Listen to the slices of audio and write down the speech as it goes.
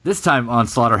This time on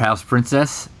Slaughterhouse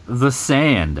Princess, the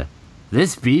sand.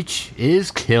 This beach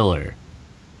is killer.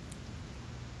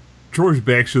 Troy's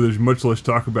back, so there's much less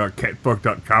talk about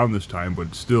catfuck.com this time,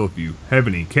 but still, if you have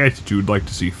any cats that you would like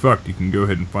to see fucked, you can go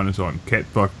ahead and find us on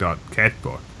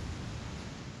catfuck.catfuck.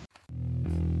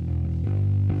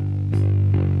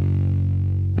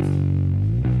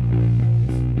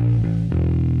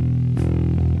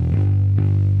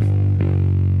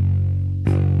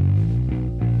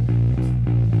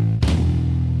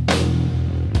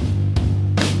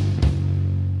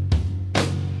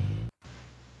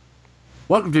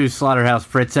 Welcome to Slaughterhouse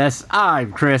Princess.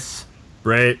 I'm Chris.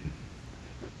 Brett.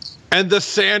 And the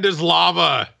sand is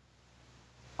lava.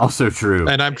 Also true.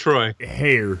 And I'm Troy.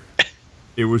 Hair.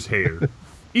 It was hair.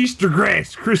 Easter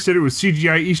grass. Chris said it was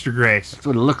CGI Easter grass. That's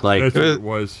what it looked like. That's what it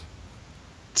was.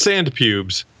 Sand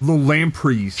pubes. Little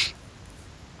lampreys.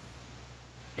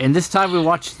 And this time we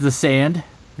watched the sand.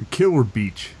 Killer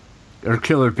Beach. Or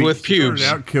Killer Beach. With pubes.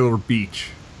 Started out Killer Beach.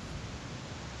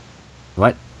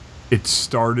 What? It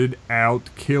started out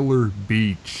Killer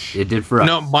Beach. It did for us.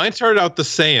 No, mine started out the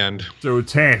sand. So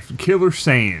it's half. Killer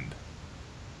Sand.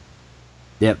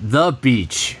 Yep, the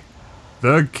beach.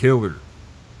 The killer.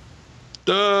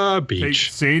 The Take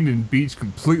beach. sand and beach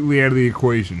completely out of the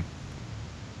equation.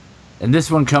 And this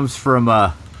one comes from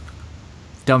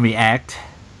Dummy Act,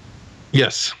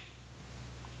 Yes.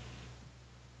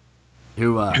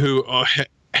 who Who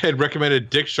had recommended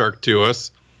Dick Shark to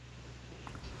us.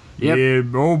 Yep. Yeah,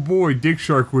 oh boy, Dick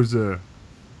Shark was a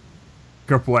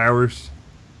couple hours.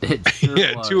 it sure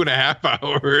Yeah, was. 2.5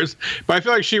 hours. But I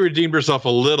feel like she redeemed herself a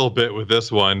little bit with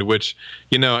this one, which,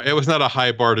 you know, it was not a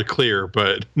high bar to clear,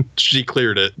 but she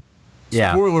cleared it.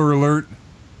 Yeah, Spoiler alert,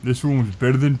 this one was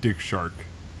better than Dick Shark.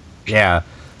 yeah.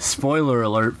 Spoiler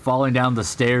alert, falling down the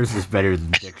stairs is better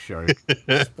than Dick Shark.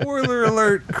 Spoiler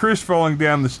alert, Chris falling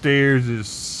down the stairs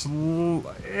is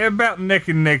about neck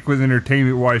and neck with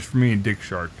entertainment-wise for me and Dick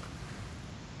Shark.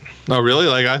 Oh, really?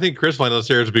 Like, I think Chris flying down the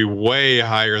stairs would be way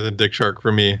higher than Dick Shark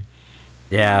for me.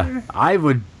 Yeah, I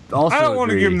would also I don't want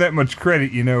to agree. give him that much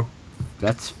credit, you know.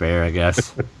 That's fair, I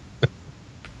guess.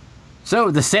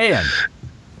 So, the sand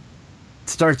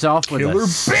starts off with Killer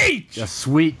Beach!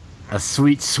 a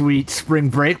sweet spring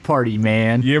break party,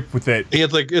 man. Yep, with that.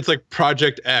 It's like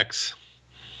Project X.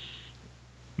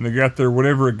 And they got their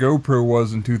whatever a GoPro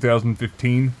was in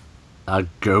 2015. A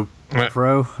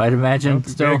GoPro, I'd imagine, They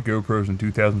still. had GoPros in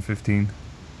 2015.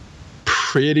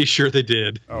 Pretty sure they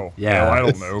did. Oh, Yeah. hell, I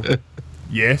don't know.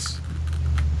 Yes.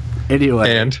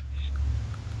 Anyway, And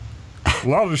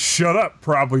Well, I'll just shut up.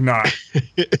 Probably not.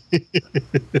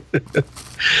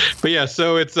 but yeah,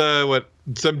 so it's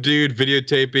some dude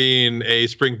videotaping a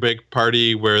spring break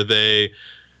party where they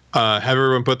have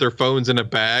everyone put their phones in a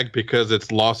bag because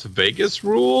it's Las Vegas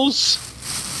rules.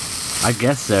 I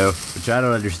guess so, which I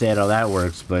don't understand how that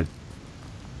works, but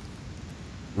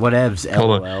whatevs,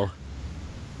 Hold on. LOL.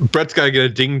 Brett's got to get a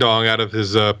ding dong out of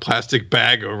his plastic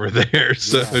bag over there,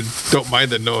 so Yeah. don't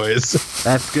mind the noise.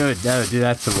 That's good. No, do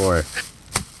that some more.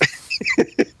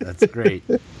 That's great.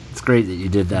 It's great that you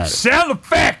did that. Sound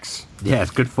effects! Yeah,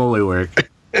 it's good Foley work.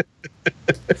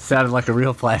 Sounded like a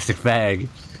real plastic bag.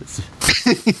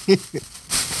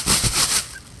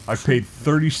 I paid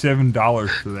 $37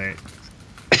 for that.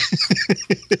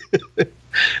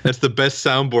 That's the best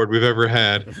soundboard we've ever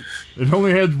had. It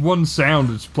only has one sound.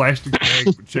 It's plastic bag,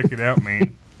 but check it out,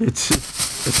 man.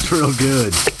 It's real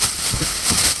good.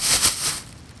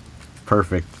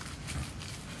 Perfect.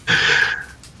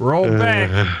 We're all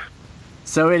back.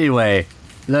 So anyway,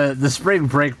 the spring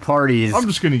break party is. I'm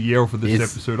just gonna yell for this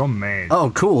It's- episode. I'm mad.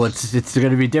 Oh, cool! It's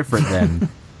going to be different then.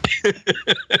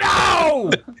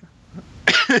 No!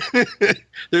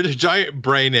 There's a giant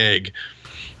brain egg.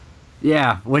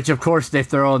 Yeah, which of course they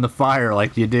throw in the fire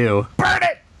like you do. Burn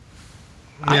it!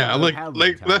 Yeah, don't like have one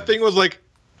that times. thing was like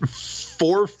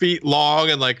 4 feet long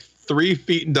and like 3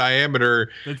 feet in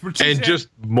diameter, That's what she and said. just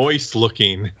moist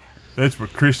looking. That's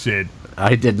what Chris said.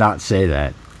 I did not say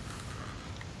that.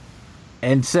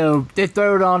 And so they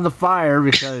throw it on the fire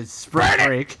because spring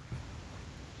break,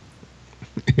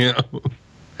 You know,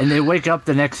 and they wake up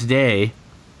the next day,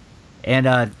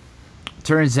 and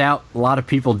turns out a lot of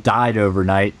people died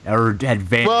overnight or had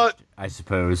vanished. Well- I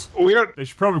suppose. we don't. They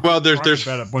should probably. Well, quit there's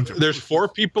crying about a bunch of. there's 4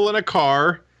 people in a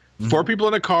car, 4 people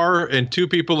in a car, and 2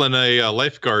 people in a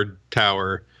lifeguard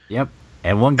tower. Yep.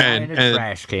 And one guy And- in a and-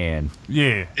 trash can.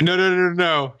 Yeah.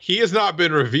 No. He has not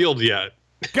been revealed yet.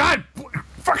 God,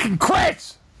 fucking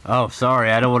Chris! Oh, sorry,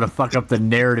 I don't want to fuck up the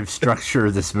narrative structure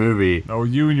of this movie. Oh,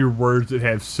 you and your words that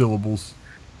have syllables.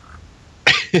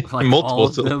 Like all Multiple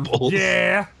of them. syllables.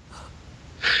 Yeah.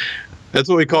 That's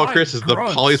what we call Why Chris, is the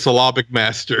grunts? polysyllabic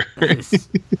master.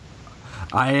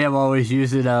 I am always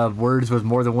using words with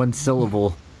more than one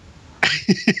syllable.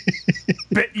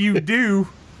 Bet you do.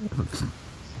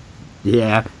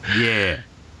 Yeah.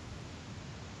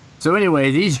 So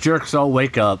anyway, these jerks all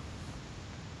wake up.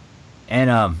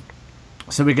 And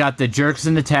so we got the jerks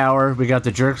in the tower, we got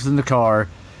the jerks in the car,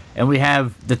 and we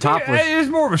have the topless. It's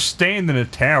more of a stand than a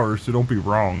tower, so don't be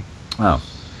wrong. Oh.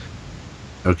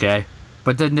 Okay.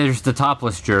 But then there's the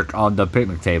topless jerk on the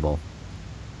picnic table.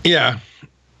 Yeah.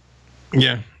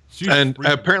 She's And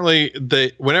freaking-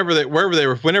 apparently whenever they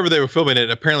were filming it,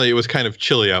 apparently it was kind of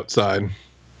chilly outside.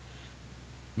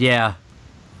 Yeah.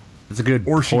 That's a good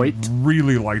Or she point.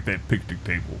 really liked that picnic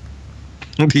table.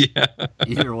 Yeah.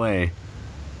 Either way.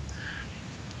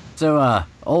 So,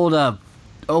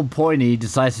 old Pointy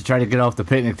decides to try to get off the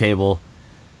picnic table,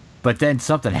 but then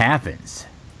something happens.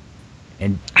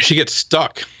 And She gets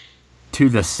stuck. to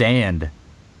the sand.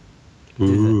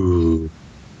 Ooh.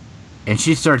 And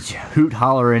she starts hoot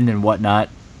hollering and whatnot.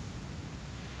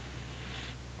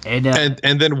 And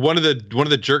And then one of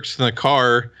the jerks in the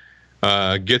car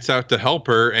gets out to help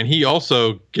her, and he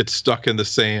also gets stuck in the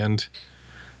sand.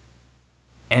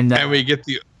 and We get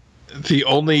the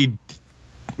only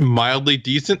mildly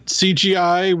decent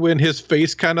CGI when his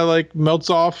face kind of like melts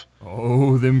off.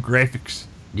 Oh, them graphics.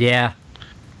 yeah,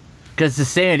 because the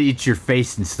sand eats your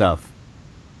face and stuff.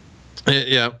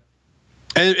 Yeah,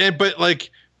 and but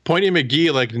like Pointy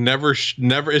McGee like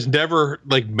never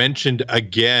like mentioned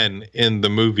again in the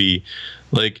movie.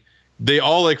 Like they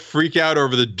all like freak out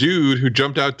over the dude who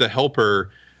jumped out to help her,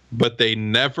 but they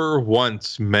never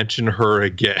once mention her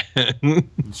again.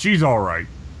 She's all right.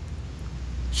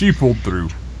 She pulled through.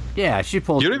 Yeah, she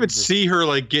pulled. You don't even through see her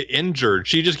like get injured.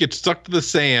 She just gets stuck to the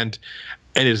sand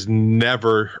and is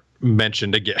never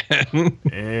mentioned again.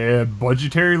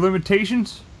 Budgetary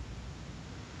limitations?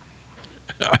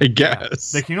 I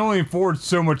guess. They can only afford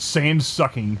so much sand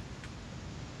sucking.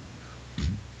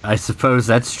 I suppose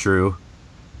that's true.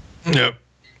 Yep.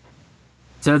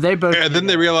 So they both. And then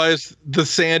they realize the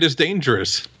sand is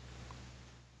dangerous.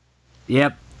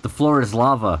 Yep, the floor is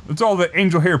lava. It's all the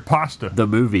angel hair pasta. The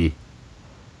movie.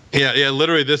 Yeah.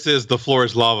 Literally, this is The Floor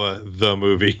is Lava, the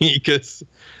movie, because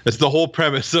it's the whole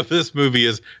premise of this movie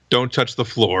is don't touch the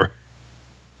floor.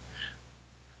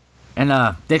 And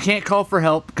they can't call for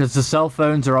help because the cell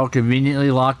phones are all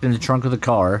conveniently locked in the trunk of the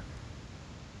car.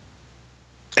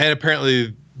 And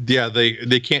apparently, yeah,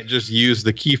 they can't just use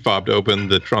the key fob to open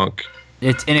the trunk.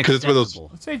 It's it's one of those- inaccessible.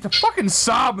 Let's say it's a fucking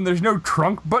sob and there's no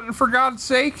trunk button, for God's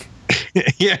sake.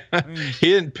 Yeah, he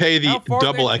didn't pay How the far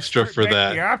double they extra strip for back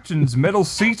that. The options, metal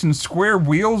seats and square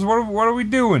wheels. What are we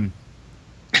doing?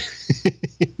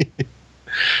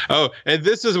 Oh, and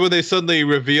this is when they suddenly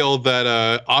reveal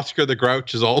that Oscar the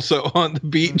Grouch is also on the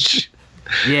beach.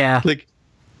 Yeah. Like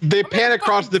they pan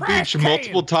across the fucking beach trash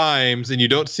multiple times and you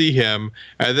don't see him,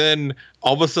 and then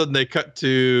all of a sudden they cut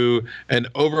to an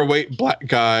overweight black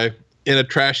guy in a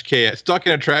trash can, stuck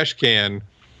in a trash can,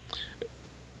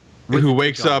 With who a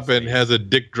wakes dick on up his and face. has a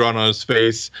dick drawn on his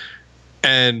face,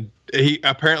 and he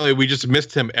apparently we just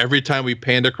missed him every time we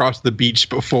panned across the beach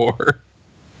before.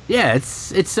 Yeah,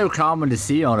 it's so common to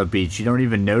see on a beach. You don't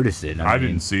even notice it. I mean,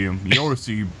 didn't see him. You always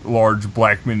see large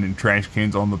black men in trash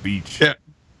cans on the beach. Yeah,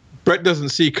 Brett doesn't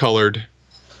see colored.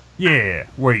 Yeah,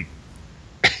 wait.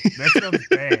 That sounds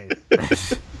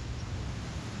bad.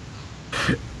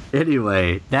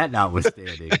 Anyway, that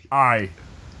notwithstanding. I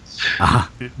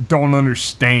don't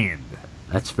understand.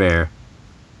 That's fair.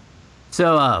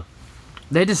 So,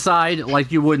 they decide,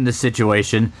 like you would in this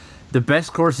situation, the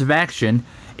best course of action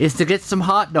is to get some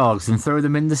hot dogs and throw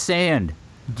them in the sand.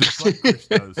 Just like Chris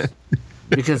does.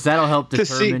 Because that'll help To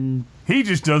see- determine... He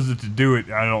just does it to do it.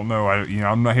 I don't know.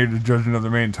 I'm not here to judge another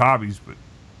man's hobbies, but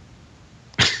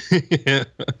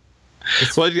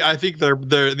Well, I think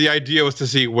the idea was to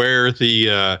see where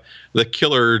the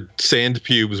killer sand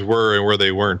pubes were and where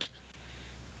they weren't.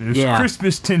 it's Yeah.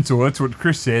 Christmas tinsel. That's what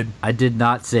Chris said. I did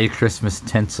not say Christmas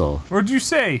tinsel. What'd you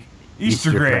say? Easter,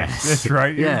 Easter grass. grass. That's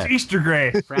right. Yeah. It's Easter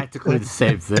grass. Practically the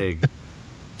same thing.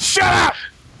 Shut up!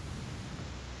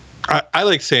 I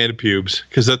like sand pubes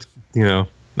because that's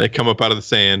they come up out of the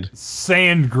sand.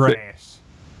 Sand grass.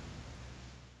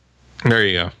 There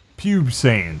you go. Pube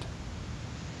sand.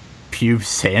 Pube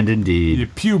sand indeed. Yeah,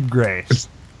 pube grass.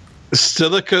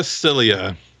 Silica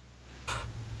cilia.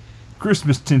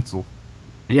 Christmas tinsel.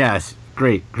 Yes,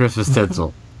 great. Christmas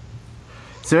tinsel.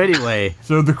 So anyway,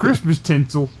 So the Christmas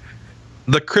tinsel.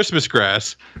 The Christmas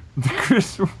grass. The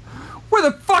Christmas. Where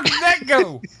the fuck did that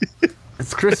go?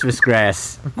 it's Christmas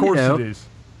grass. Of course it is.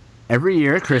 Every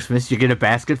year at Christmas, you get a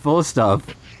basket full of stuff.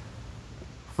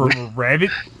 from a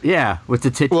rabbit. Yeah, with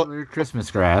the titular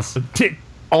Christmas grass.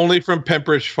 Only from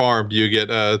Pembridge Farm do you get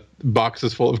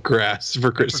boxes full of grass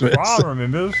for Christmas. I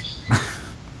remember this.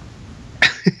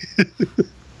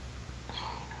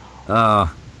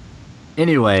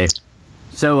 Anyway,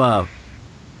 so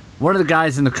one of the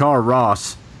guys in the car,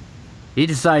 Ross, he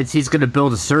decides he's going to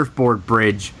build a surfboard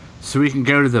bridge so he can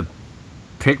go to the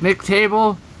picnic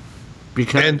table.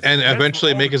 Because and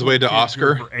eventually make his way to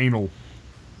Oscar. For anal.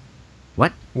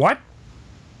 What?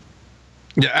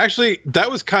 Yeah, actually,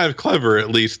 that was kind of clever, at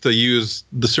least, to use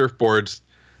the surfboards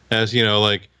as,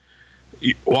 like,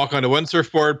 you walk onto one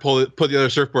surfboard, put the other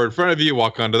surfboard in front of you,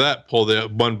 walk onto that, pull the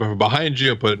one behind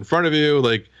you, and put it in front of you.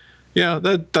 Like, yeah,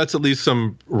 that's at least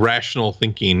some rational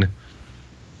thinking.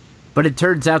 But it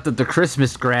turns out that the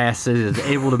Christmas grass is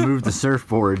able to move the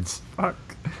surfboards. Fuck.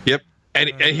 Yep. And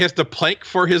he has to plank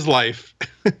for his life.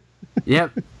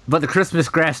 Yep. But the Christmas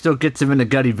grass still gets him in the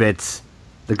gutty bits.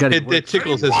 The gutty It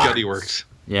tickles his gutty works.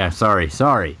 Yeah, sorry.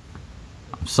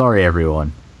 I'm sorry,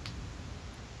 everyone.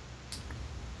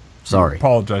 Sorry.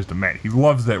 Apologize to Matt. He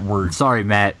loves that word. Sorry,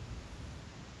 Matt.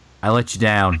 I let you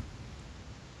down.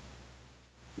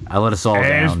 I let us all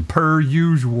As down. per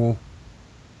usual.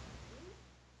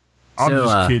 I'm So,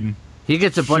 just kidding. He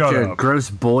gets a bunch Shut of up. gross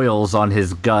boils on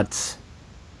his guts.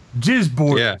 Jizz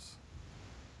boys. Yeah.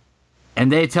 And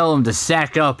they tell him to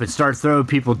sack up and start throwing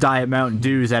people Diet Mountain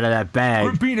Dews out of that Quit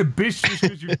bag. being a bitch just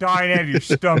because you're dying out of your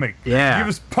stomach. Yeah. Give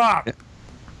us pop.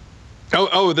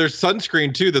 Oh, there's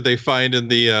sunscreen too that they find in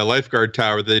the lifeguard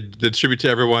tower. They distribute to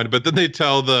everyone, but then they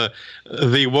tell the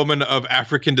woman of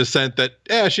African descent that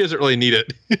she doesn't really need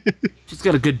it. She's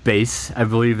got a good base, I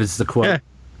believe is the quote.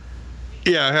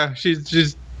 Yeah,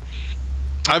 she's.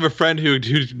 I have a friend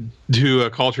who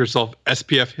calls herself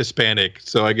SPF Hispanic,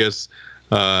 so I guess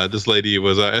this lady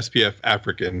was SPF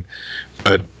African,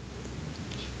 but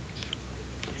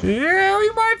Yeah, we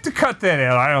might have to cut that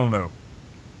out. I don't know.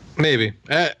 maybe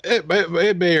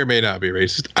it may or may not be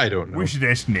racist. I don't know. We should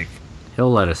ask Nick.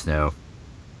 He'll let us know.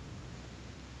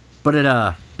 But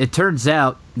it turns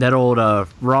out that old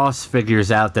Ross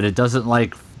figures out that it doesn't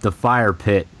like the fire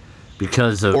pit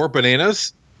because of Or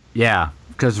bananas.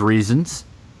 because of reasons.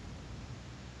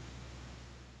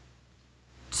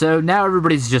 So now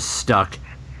everybody's just stuck.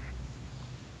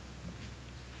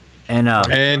 And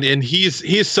And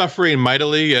he's suffering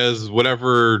mightily as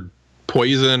whatever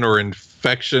poison or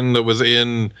infection that was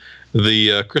in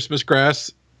the Christmas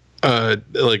grass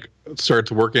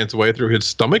starts working its way through his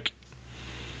stomach.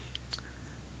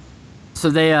 so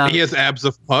they He has abs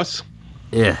of pus.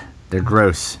 yeah, they're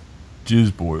gross.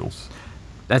 Jizz boils.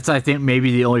 That's I think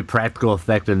maybe the only practical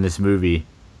effect in this movie.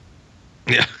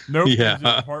 Yeah. Nope. Yeah.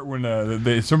 There's a part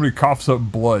when somebody coughs up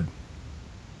blood.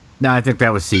 No, I think that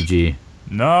was CG.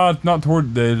 No, it's not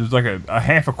toward. There's like a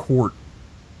half a quart.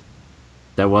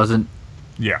 That wasn't.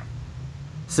 Yeah.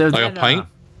 So Like then, a pint?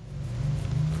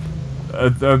 A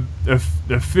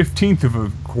 15th of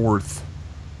a quart.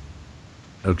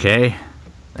 Okay.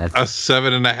 That's A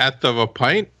 7.5 of a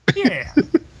pint. Yeah.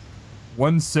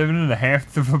 1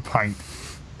 7.5 of a pint.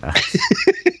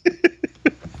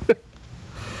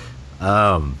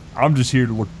 I'm just here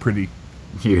to look pretty.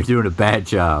 you're doing a bad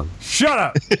job. Shut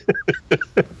up.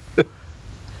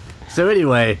 So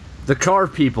anyway, the car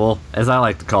people, as I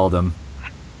like to call them,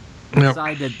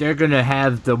 decide that they're going to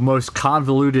have the most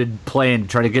convoluted plan to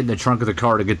try to get in the trunk of the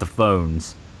car to get the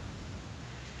phones.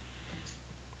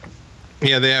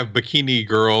 Yeah, they have Bikini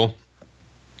Girl,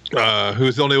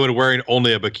 who's the only one wearing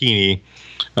only a bikini,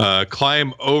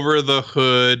 climb over the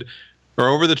hood or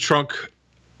over the trunk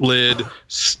lid,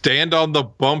 stand on the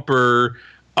bumper,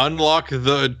 unlock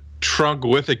the trunk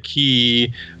with a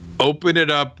key, open it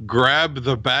up, grab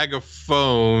the bag of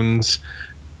phones,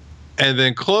 and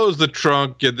then close the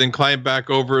trunk and then climb back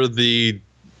over the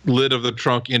lid of the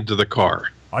trunk into the car.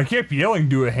 I kept yelling,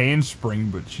 do a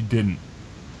handspring, but she didn't.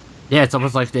 Yeah, it's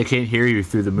almost like they can't hear you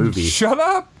through the movie. Shut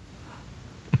up.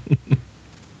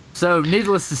 So,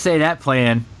 needless to say, that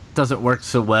plan doesn't work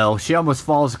so well. She almost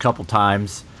falls a couple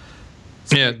times.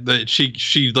 Yeah,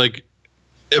 she like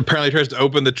apparently tries to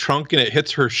open the trunk and it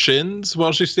hits her shins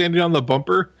while she's standing on the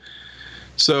bumper.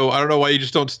 So I don't know why you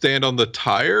just don't stand on the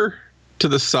tire to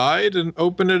the side and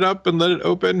open it up and let it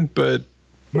open, but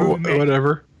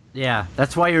whatever. Yeah,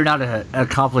 that's why you're not an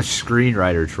accomplished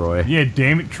screenwriter, Troy. Yeah,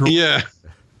 damn it, Troy. Yeah.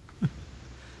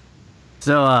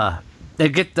 So, they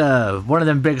get one of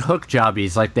them big hook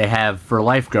jobbies like they have for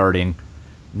lifeguarding.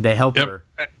 And they help her.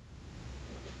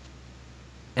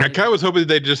 I kind of was hoping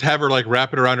they'd just have her like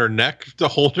wrap it around her neck to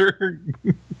hold her,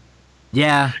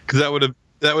 Yeah, because that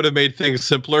would have made things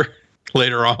simpler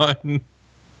later on.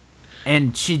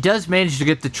 And she does manage to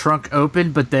get the trunk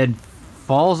open, but then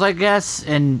falls, I guess,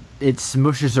 and it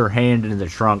smushes her hand into the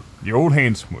trunk. The old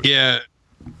hand smush. Yeah.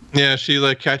 Yeah, she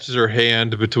like catches her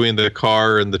hand between the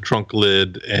car and the trunk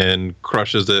lid and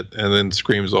crushes it and then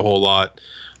screams a whole lot.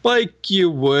 Like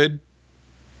you would.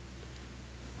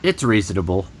 It's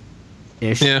reasonable.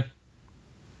 Ish. Yeah.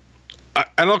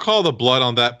 I don't call the blood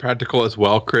on that practical as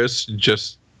well, Chris,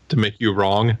 just to make you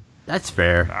wrong. That's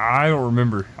fair. I don't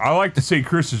remember. I like to say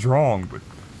Chris is wrong, but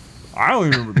I only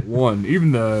remember the one.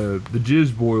 Even the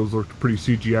jizz boils looked pretty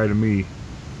CGI to me.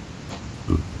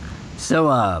 So,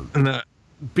 And,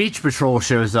 Beach Patrol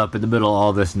shows up in the middle of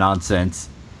all this nonsense.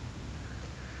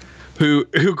 who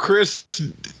Chris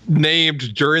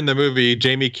named during the movie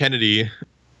Jamie Kennedy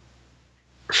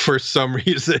for some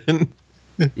reason.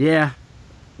 Yeah.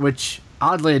 Which,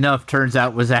 oddly enough, turns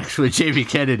out was actually Jamie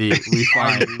Kennedy, we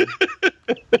find.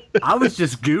 I was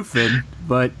just goofing,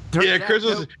 but... Yeah,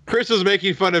 Chris was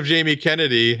making fun of Jamie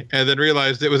Kennedy and then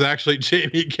realized it was actually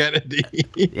Jamie Kennedy.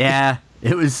 Yeah,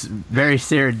 it was very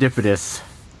serendipitous.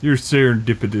 You're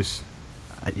serendipitous.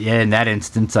 Yeah, in that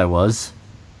instance, I was.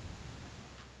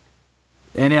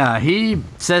 And yeah, he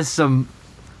says some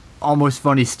almost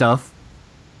funny stuff.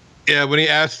 Yeah, when he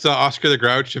asks Oscar the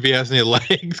Grouch if he has any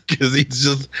legs, because he's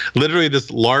just literally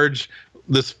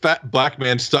this fat black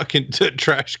man stuck into a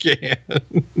trash can.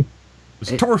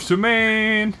 It's Torso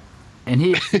Man. And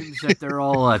he assumes that they're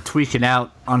all tweaking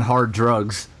out on hard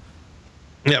drugs.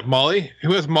 Yeah, Molly?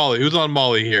 Who has Molly? Who's on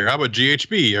Molly here? How about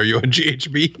GHB? Are you on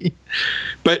GHB?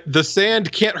 But the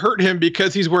sand can't hurt him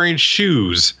because he's wearing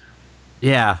shoes.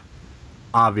 Yeah,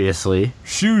 obviously.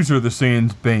 Shoes are the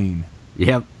sand's bane.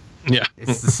 Yep. Yeah.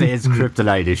 It's the sand's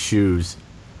kryptonite, his shoes.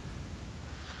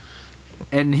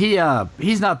 And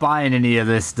he's not buying any of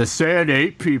this. The sand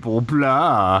ate people,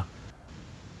 blah.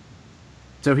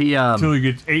 So he Until he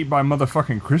gets ate by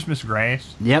motherfucking Christmas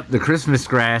grass. Yep, the Christmas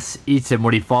grass eats him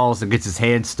when he falls and gets his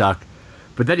hand stuck.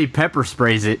 But then he pepper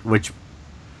sprays it, which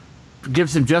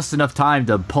gives him just enough time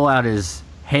to pull out his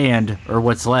hand, or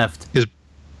what's left.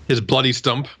 His bloody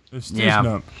stump. It's Yeah.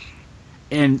 Snump.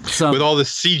 And some With all the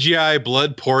CGI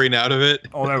blood pouring out of it.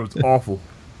 Oh, that was awful.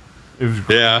 It was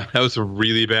Yeah, that was a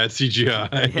really bad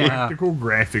CGI. Yeah. practical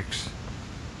graphics.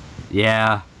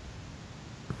 Yeah.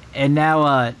 And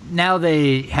now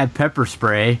they have pepper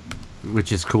spray,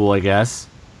 which is cool, I guess.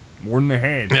 More than they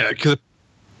had. Yeah, because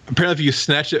apparently if you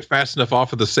snatch it fast enough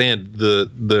off of the sand,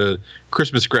 the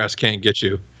Christmas grass can't get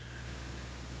you.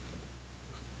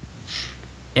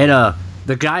 And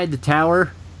the guy in the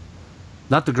tower,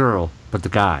 not the girl, but the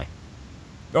guy.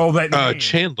 Oh, that man.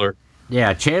 Chandler.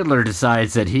 Yeah, Chandler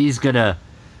decides that he's gonna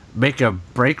make a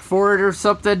break for it or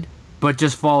something, but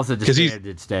just falls into 'Cause he's- sand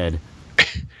instead.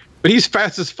 But he's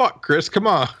fast as fuck, Chris. Come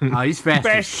on. Oh, he's fast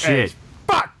as Fast shit. as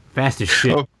fuck. Fast as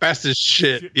shit. Oh, fast as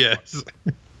shit. Yes.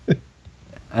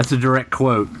 That's a direct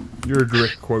quote. You're a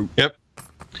direct quote. Yep.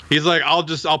 He's like, I'll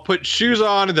put shoes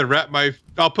on and then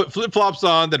I'll put flip flops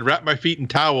on, then wrap my feet in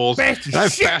towels. Fast as and I'm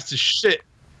shit. fast as shit.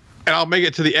 And I'll make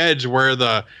it to the edge where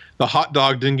the hot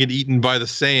dog didn't get eaten by the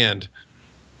sand.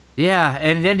 Yeah,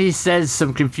 and then he says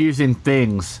some confusing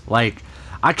things like,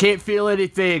 I can't feel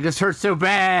anything. This hurts so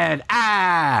bad.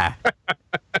 Ah!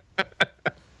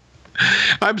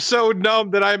 I'm so numb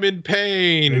that I'm in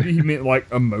pain. Maybe he meant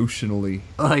like emotionally.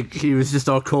 Like he was just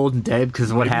all cold and dead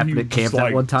because of what Maybe happened he at was camp just, that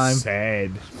like, one time.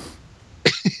 Sad.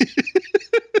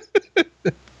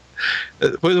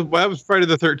 That was Friday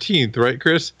the 13th, right,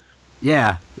 Chris?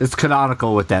 Yeah, it's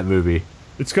canonical with that movie.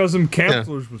 It's because them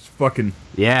counselors was fucking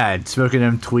Yeah, and smoking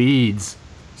them tweeds.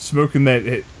 smoking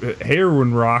that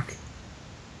heroin rock.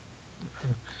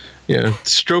 Yeah.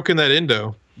 Stroking that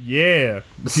Indo. Yeah.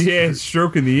 Yeah,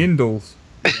 stroking the indoles.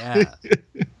 Yeah.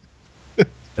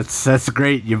 That's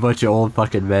great, you bunch of old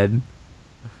fucking men.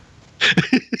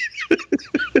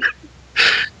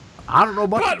 I don't know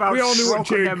much But about we all knew what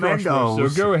stroking Cherry them Crush was, endos.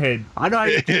 so go ahead. I know how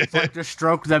you kids like to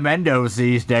stroke them endos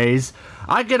these days.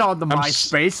 I get on the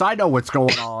MySpace. I know what's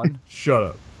going on. Shut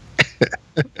up.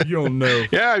 You don't know.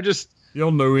 Yeah, I'm just You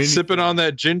don't know anything. sipping on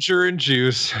that ginger and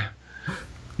juice.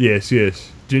 Yes,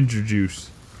 yes. Ginger juice.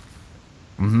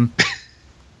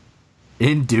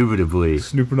 Indubitably.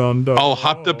 Snooping on dog. All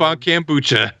hopped up on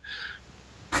kombucha.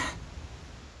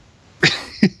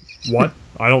 What?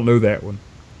 I don't know that one.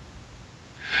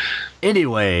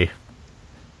 Anyway,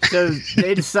 so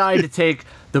they decide to take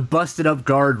the busted up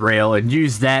guardrail and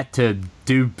use that to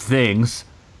do things.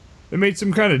 They made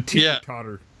some kind of Yeah.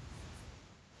 teeter-totter.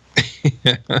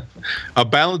 A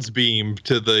balance beam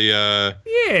to the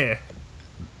Yeah.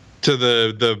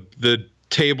 the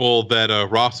table that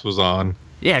Ross was on.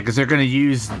 Yeah, because they're gonna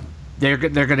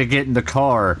get in the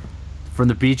car from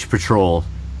the beach patrol.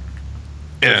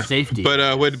 Yeah. Safety.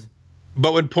 But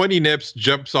when Pointy Nips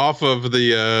jumps off of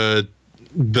the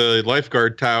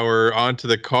lifeguard tower onto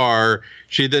the car,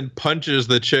 she then punches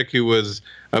the chick who was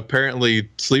apparently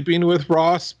sleeping with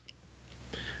Ross,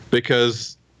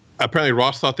 because apparently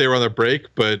Ross thought they were on their break,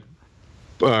 but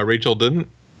Rachel didn't.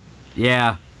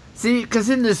 Yeah. See, because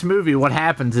in this movie, what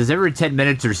happens is every 10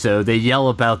 minutes or so, they yell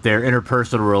about their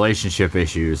interpersonal relationship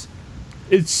issues.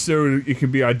 It's so it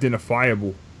can be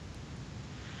identifiable.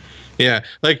 Yeah,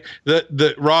 like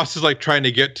the Ross is like trying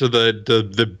to get to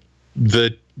the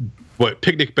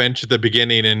picnic bench at the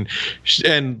beginning,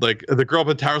 and like the girl up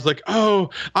in the tower's like, "Oh,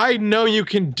 I know you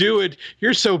can do it.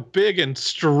 You're so big and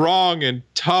strong and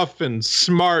tough and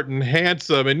smart and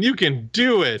handsome, and you can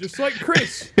do it." Just like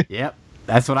Chris. Yep.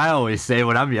 That's what I always say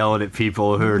when I'm yelling at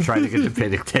people who are trying to get to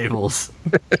picnic tables.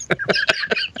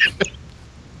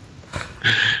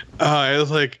 I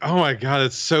was like, "Oh my god,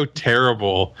 it's so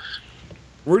terrible."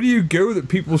 Where do you go that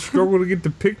people struggle to get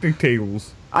to picnic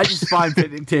tables? I just find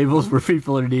picnic tables where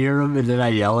people are near them, and then I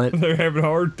yell it. They're having a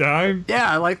hard time?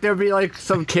 Yeah, like there'll be like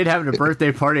some kid having a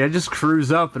birthday party. I just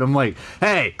cruise up, and I'm like,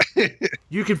 "Hey,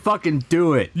 you can fucking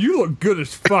do it. You look good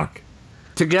as fuck.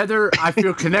 Together, I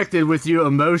feel connected with you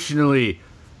emotionally,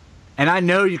 and I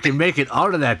know you can make it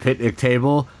onto that picnic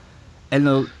table." And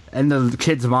the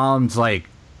kid's mom's like,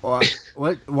 "What?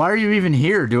 Why are you even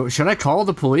here? Should I call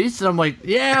the police?" And I'm like,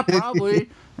 "Yeah, probably.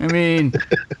 I mean,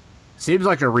 seems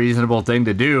like a reasonable thing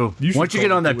to do. Once you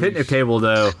get on that picnic table,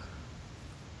 though,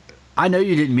 I know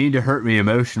you didn't mean to hurt me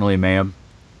emotionally, ma'am."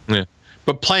 Yeah,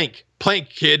 but plank,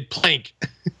 kid, plank.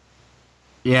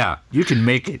 Yeah, you can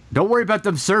make it. Don't worry about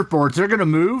them surfboards. They're gonna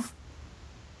move,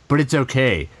 but it's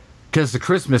okay, because the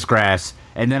Christmas grass.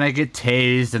 And then I get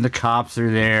tased, and the cops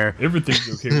are there. Everything's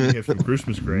okay when you have some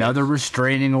Christmas grass. Another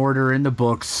restraining order in the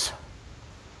books.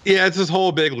 Yeah, it's this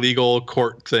whole big legal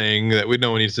court thing that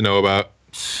no one needs to know about.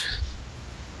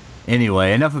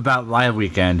 Anyway, enough about my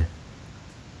weekend.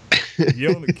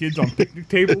 Yelling at kids on picnic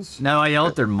tables? No, I yell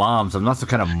at their moms. I'm not some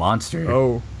kind of monster.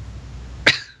 Oh.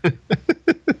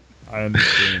 I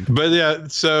understand. But yeah,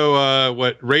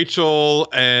 so Rachel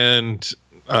and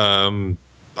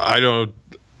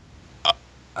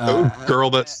girl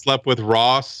that slept with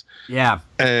Ross. Yeah.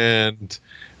 And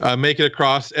make it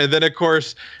across. And then, of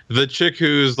course, the chick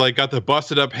who's like got the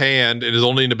busted up hand and is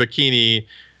only in a bikini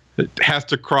has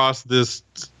to cross this,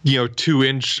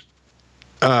 2-inch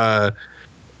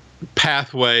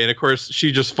pathway. And, of course,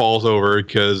 she just falls over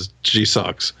because she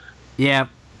sucks. Yeah.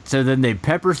 So then they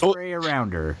pepper spray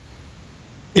around her.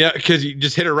 Yeah, because you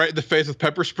just hit her right in the face with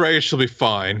pepper spray, she'll be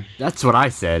fine. That's what I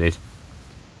said. It.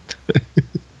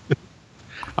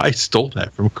 I stole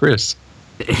that from Chris.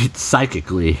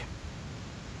 Psychically.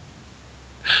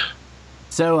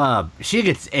 So, she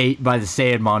gets ate by the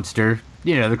sand monster.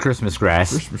 The Christmas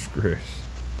grass. Christmas grass.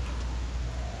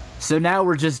 So now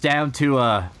we're just down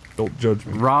to, Don't judge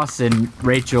me. Ross and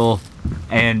Rachel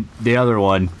and the other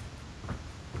one.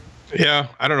 Yeah,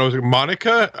 I don't know. Was it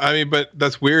Monica? I mean, but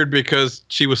that's weird because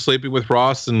she was sleeping with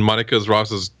Ross and Monica's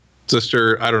Ross's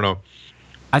sister. I don't know.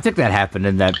 I think that happened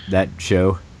in that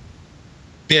show.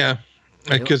 Yeah,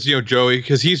 because Joey,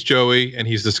 because he's Joey and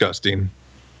he's disgusting.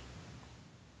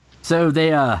 So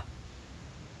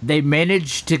they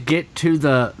managed to get to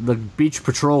the beach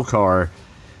patrol car,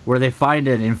 where they find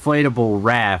an inflatable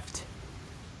raft.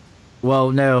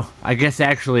 Well, no, I guess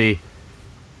actually,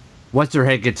 what's her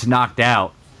head gets knocked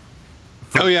out.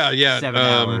 Oh yeah. 7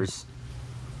 hours.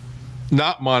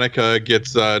 Not Monica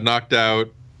gets knocked out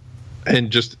and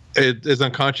just is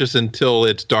unconscious until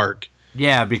it's dark.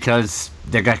 Yeah, because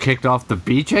they got kicked off the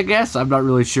beach, I guess? I'm not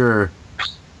really sure.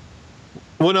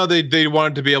 Well, no, they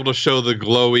wanted to be able to show the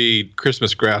glowy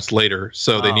Christmas grass later,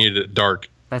 so they needed it dark.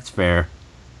 That's fair.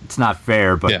 It's not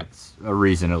fair, but Yeah. It's a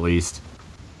reason at least.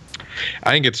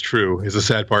 I think it's true, is the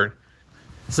sad part.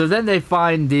 So then they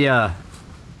find the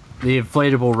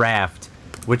inflatable raft,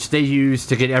 which they use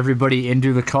to get everybody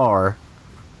into the car.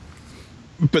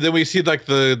 But then we see like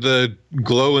the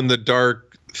glow in the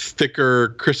dark, thicker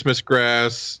Christmas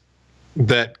grass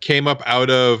that came up out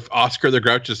of Oscar the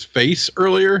Grouch's face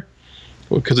earlier,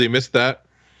 because we missed that.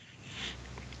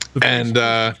 And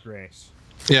grass.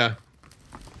 yeah,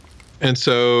 and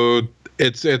so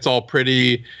it's all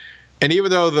pretty. And even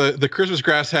though the Christmas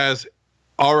grass has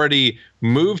already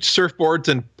moved surfboards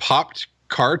and popped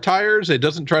car tires, it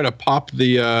doesn't try to pop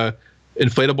the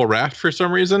inflatable raft for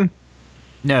some reason.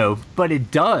 No, but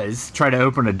it does try to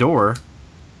open a door.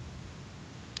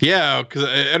 Yeah, because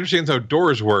it understands how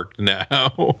doors work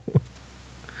now.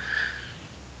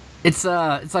 It's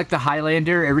like the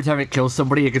Highlander. Every time it kills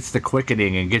somebody, it gets the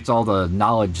quickening and gets all the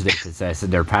knowledge they possess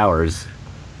and their powers.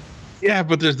 Yeah,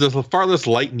 but there's far less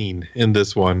lightning in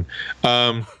this one.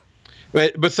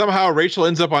 But somehow Rachel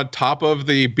ends up on top of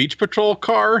the beach patrol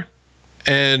car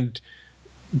and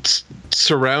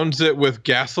surrounds it with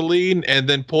gasoline and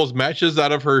then pulls matches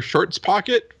out of her shorts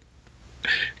pocket.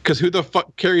 Because who the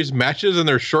fuck carries matches in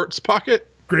their shorts pocket?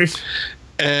 Chris.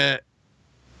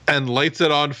 And lights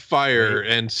it on fire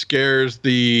and scares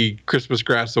the Christmas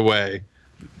grass away.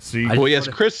 See, Well, yes,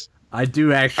 Chris. I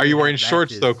do actually. Are you wearing have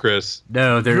shorts matches. though, Chris?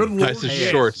 No, they're Good Lord, That's his yes.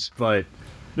 shorts. but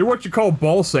they're what you call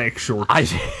ball sack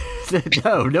shorts.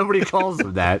 no, nobody calls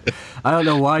them that. I don't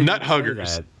know why. you Nut say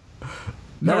huggers. that.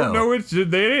 no,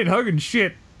 they ain't hugging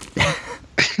shit.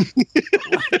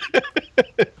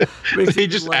 Makes He even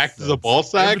just less acts as a sense. ball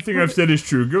sack. Everything I've said is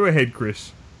true. Go ahead,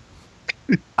 Chris.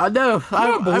 I know.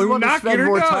 I on, Balloon, want to knock it spend or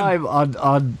more done. time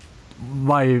on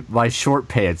my short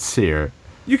pants here,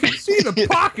 You can see the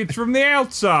pockets from the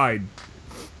outside.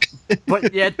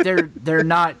 but yet they're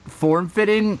not form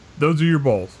fitting. Those are your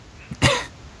balls.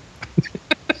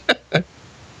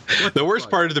 The worst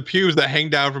part of the pubes that hang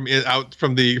down out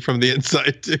from the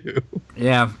inside too.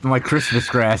 Yeah, my Christmas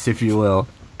grass, if you will.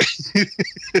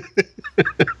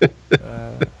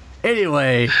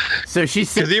 Anyway, so she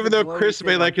said. Because even though Chris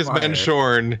may like his men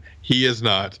shorn, he is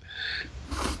not.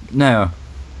 No,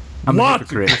 I'm a Lots of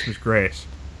hypocrite. Christmas grass.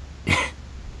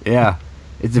 Yeah,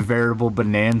 it's a veritable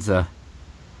bonanza.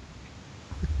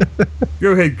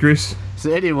 Go ahead, Chris.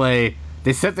 So anyway,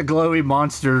 they set the glowy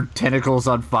monster tentacles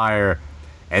on fire,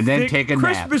 and then Thick take a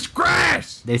nap. Christmas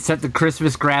grass. They set the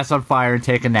Christmas grass on fire and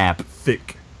take a nap.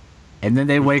 Thick. And then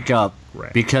they wake up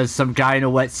Right. because some guy in a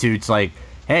wetsuit's like,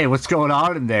 "Hey, what's going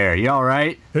on in there? You all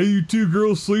right?" Hey, you two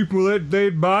girls sleeping with that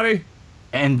dead body?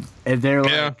 Mm. And they're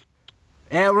Yeah. like,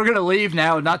 "Yeah, we're gonna leave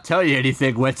now and not tell you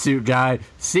anything, wetsuit guy.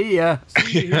 See ya."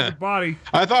 See, here's the body.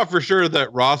 I thought for sure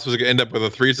that Ross was going to end up with a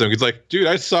threesome. He's like, dude,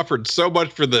 I suffered so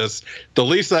much for this. The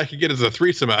least I could get is a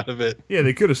threesome out of it. Yeah,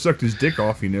 they could have sucked his dick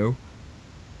off, you know.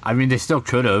 I mean, they still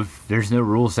could have. There's no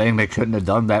rule saying they couldn't have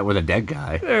done that with a dead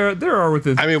guy. There are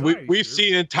within. I mean, society, we've sure.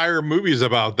 seen entire movies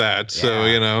about that. So,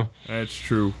 Yeah. you know. That's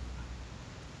true.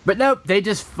 But nope, they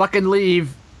just fucking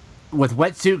leave with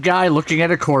wetsuit guy looking at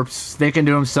a corpse, thinking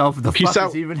to himself, "The Peace fuck out.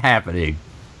 is even happening?"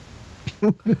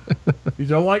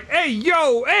 He's all like, "Hey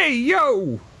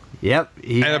yo!" Yep.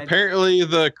 He And had- apparently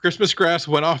the Christmas grass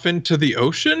went off into the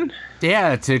ocean.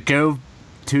 yeah, to go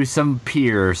to some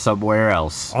pier somewhere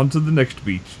else. Onto the next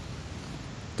beach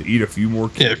to eat a few more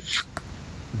kids.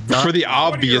 If, for the 20-year-old.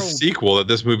 obvious sequel that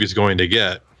this movie's going to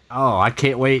get. Oh, I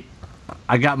can't wait.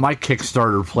 I got my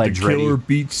Kickstarter The pledge Killer ready.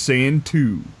 Beach Sand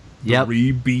 2. Yep.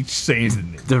 Re-beach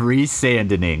sanding it. The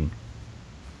resandening.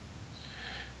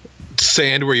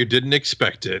 Sand where you didn't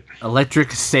expect it. Electric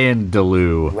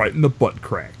Sandaloo. Right in the butt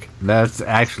crack. That's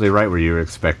actually right where you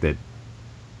expect it.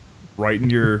 Right in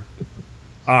your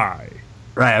eye.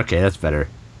 Right, okay, that's better.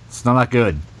 It's not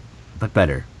good, but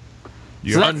better.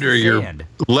 You So that's Under the your sand.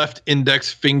 left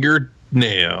index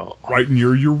fingernail. right in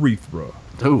your urethra.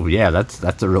 Oh, yeah,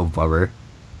 that's a real bummer.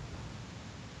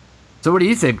 So what do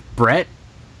you think, Brett?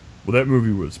 Well, that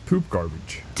movie was poop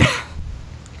garbage.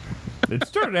 It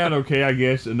started out okay, I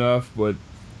guess, enough, but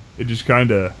it just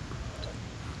kind of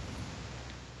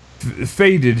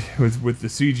faded with the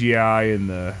CGI and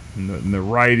the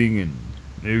writing, and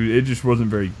it just wasn't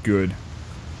very good.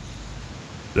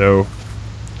 So,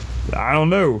 I don't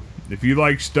know. If you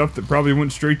like stuff that probably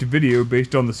went straight to video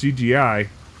based on the CGI,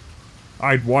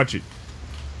 I'd watch it.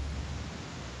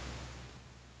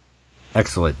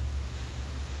 Excellent.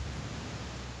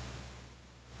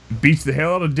 Beats the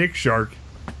hell out of Dick Shark.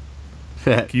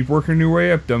 Keep working your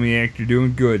way up, dummy act. You're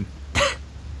doing good.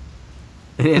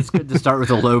 It's good to start with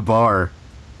a low bar.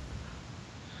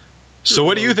 So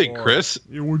what do you think, Chris?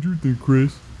 Yeah, what'd you think,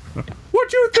 Chris?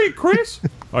 What'd you think, Chris?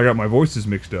 I got my voices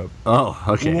mixed up. Oh,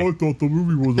 okay. Well, I thought the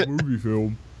movie was a movie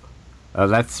film.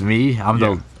 That's me. I'm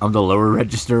Yeah. the lower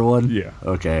register one. Yeah.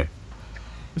 Okay.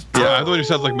 Yeah, I'm the one who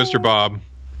sounds like Mr. Bob.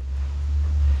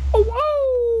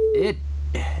 It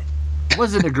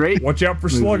wasn't a great. Watch out for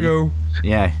Sluggo.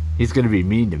 Yeah, he's gonna be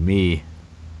mean to me.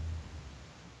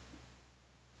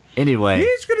 Anyway,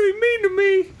 He's gonna be mean to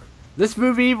me. this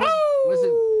movie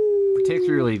wasn't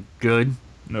particularly good.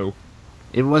 No.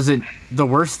 It wasn't the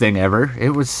worst thing ever. It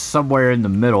was somewhere in the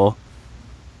middle.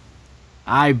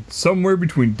 Somewhere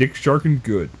between Dick Shark and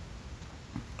good.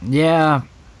 Yeah,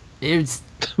 it's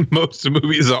Most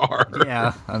movies are.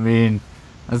 yeah. I mean,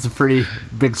 that's a pretty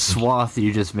big swath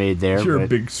you just made there. You're a but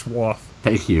big swath.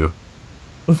 Thank you.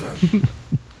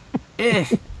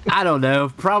 I don't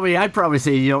know. I'd probably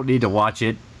say you don't need to watch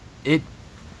it.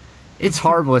 it's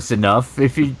harmless enough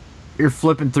if you're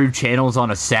flipping through channels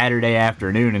on a Saturday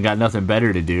afternoon and got nothing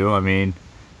better to do. I mean,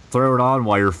 throw it on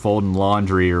while you're folding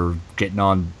laundry or getting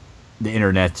on the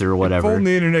internet or whatever. Folding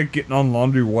the internet, getting on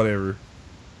laundry, whatever.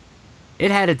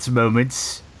 It had its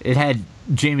moments. It had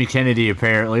Jamie Kennedy,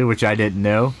 apparently, which I didn't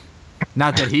know.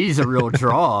 Not that he's a real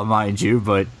draw, mind you,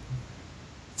 but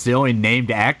it's the only named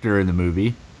actor in the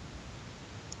movie.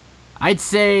 I'd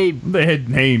say... They had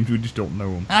names, we just don't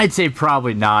know them. I'd say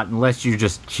probably not, unless you're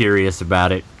just curious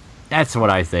about it. That's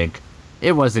what I think.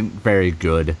 It wasn't very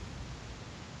good.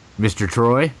 Mr.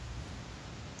 Troy?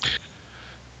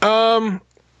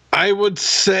 I would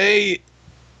say,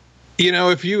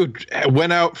 if you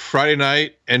went out Friday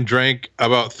night and drank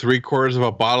about 3/4 of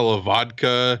a bottle of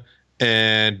vodka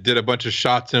and did a bunch of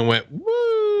shots and went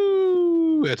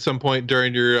woo at some point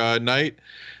during your night,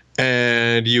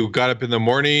 and you got up in the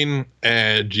morning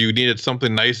and you needed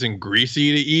something nice and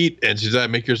greasy to eat, and so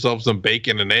that make yourself some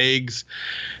bacon and eggs,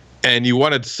 and you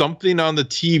wanted something on the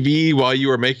TV while you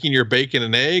were making your bacon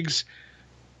and eggs,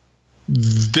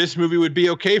 this movie would be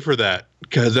okay for that,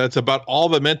 because that's about all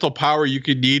the mental power you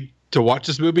could need to watch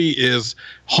this movie is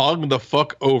hung the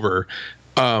fuck over.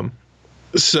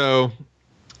 So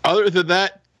other than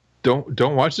that,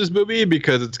 don't watch this movie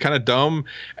because it's kind of dumb.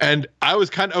 And I was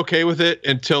kind of okay with it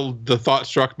until the thought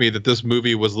struck me that this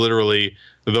movie was literally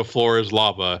The Floor is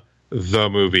Lava, the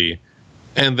movie.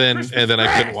 And then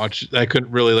I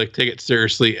couldn't really take it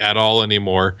seriously at all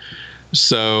anymore.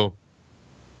 So,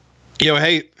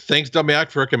 hey, thanks Dumbiak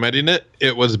for recommending it.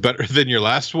 It was better than your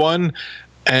last one,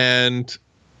 and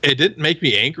it didn't make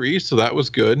me angry, so that was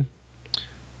good.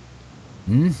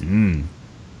 Mm-hmm.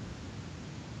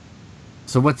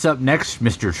 So what's up next,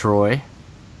 Mr. Troy?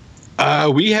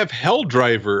 We have Hell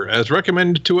Driver, as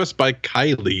recommended to us by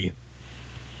Kylie.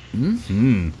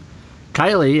 Mm-hmm.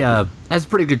 Kylie has a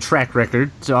pretty good track record,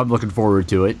 so I'm looking forward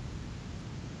to it.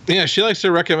 Yeah, she likes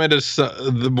to recommend us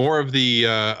the more of the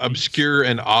obscure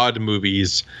and odd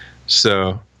movies.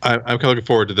 So I'm kind of looking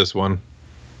forward to this one.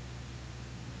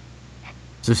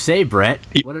 So say, Brett.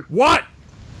 What?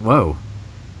 Whoa.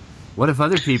 What if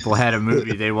other people had a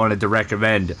movie they wanted to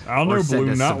recommend? I don't know,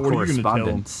 Blue. Not what are you going to tell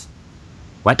them?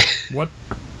 What?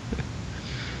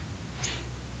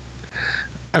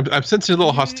 I'm sensing a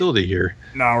little hostility here.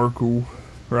 Nah, we're cool,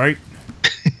 right?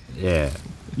 Yeah.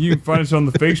 You can find us on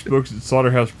the Facebooks at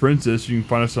Slaughterhouse Princess. You can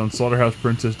find us on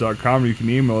slaughterhouseprincess.com. You can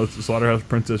email us at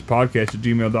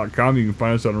slaughterhouseprincesspodcast@gmail.com. You can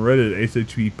find us on Reddit at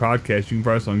SHP Podcast. You can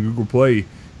find us on Google Play,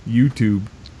 YouTube,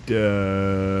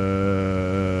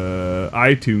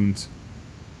 iTunes,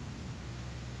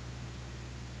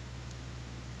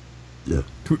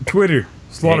 Twitter,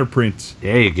 Slaughter Prince.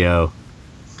 There you go.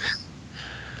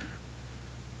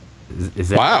 Is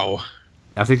that? Wow.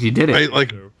 I think you did it.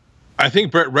 I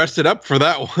think Brett rested up for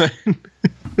that one.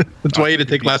 That's why he didn't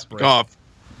take last week off.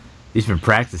 He's been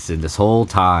practicing this whole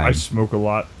time. I smoke a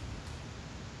lot.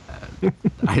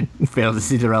 I fail to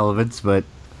see the relevance, but...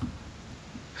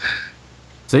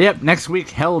 So, yep, next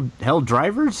week, Hell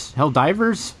Divers?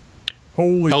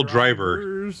 Holy Hell Driver.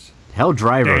 drivers. Hell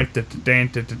Driver.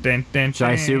 Which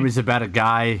I assume is about a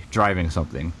guy driving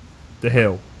something. The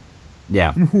hell.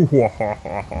 Yeah.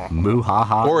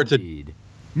 Moo-ha-ha. Or it's indeed.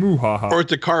 Moo-ha-ha. Or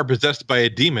it's a car possessed by a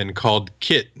demon called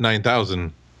Kit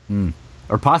 9000.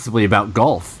 Or possibly about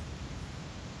golf.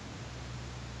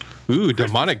 Ooh,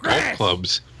 demonic golf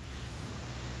clubs.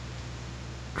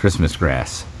 Christmas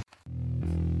grass.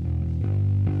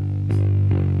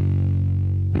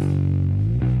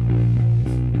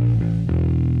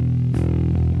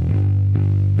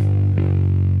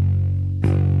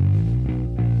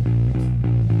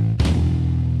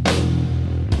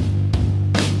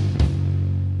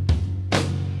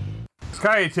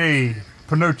 Kaite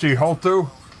Panoche Halto.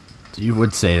 You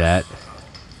would say that.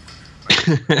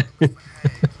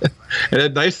 And the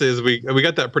nice is we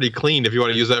got that pretty clean if you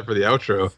want to use that for the outro.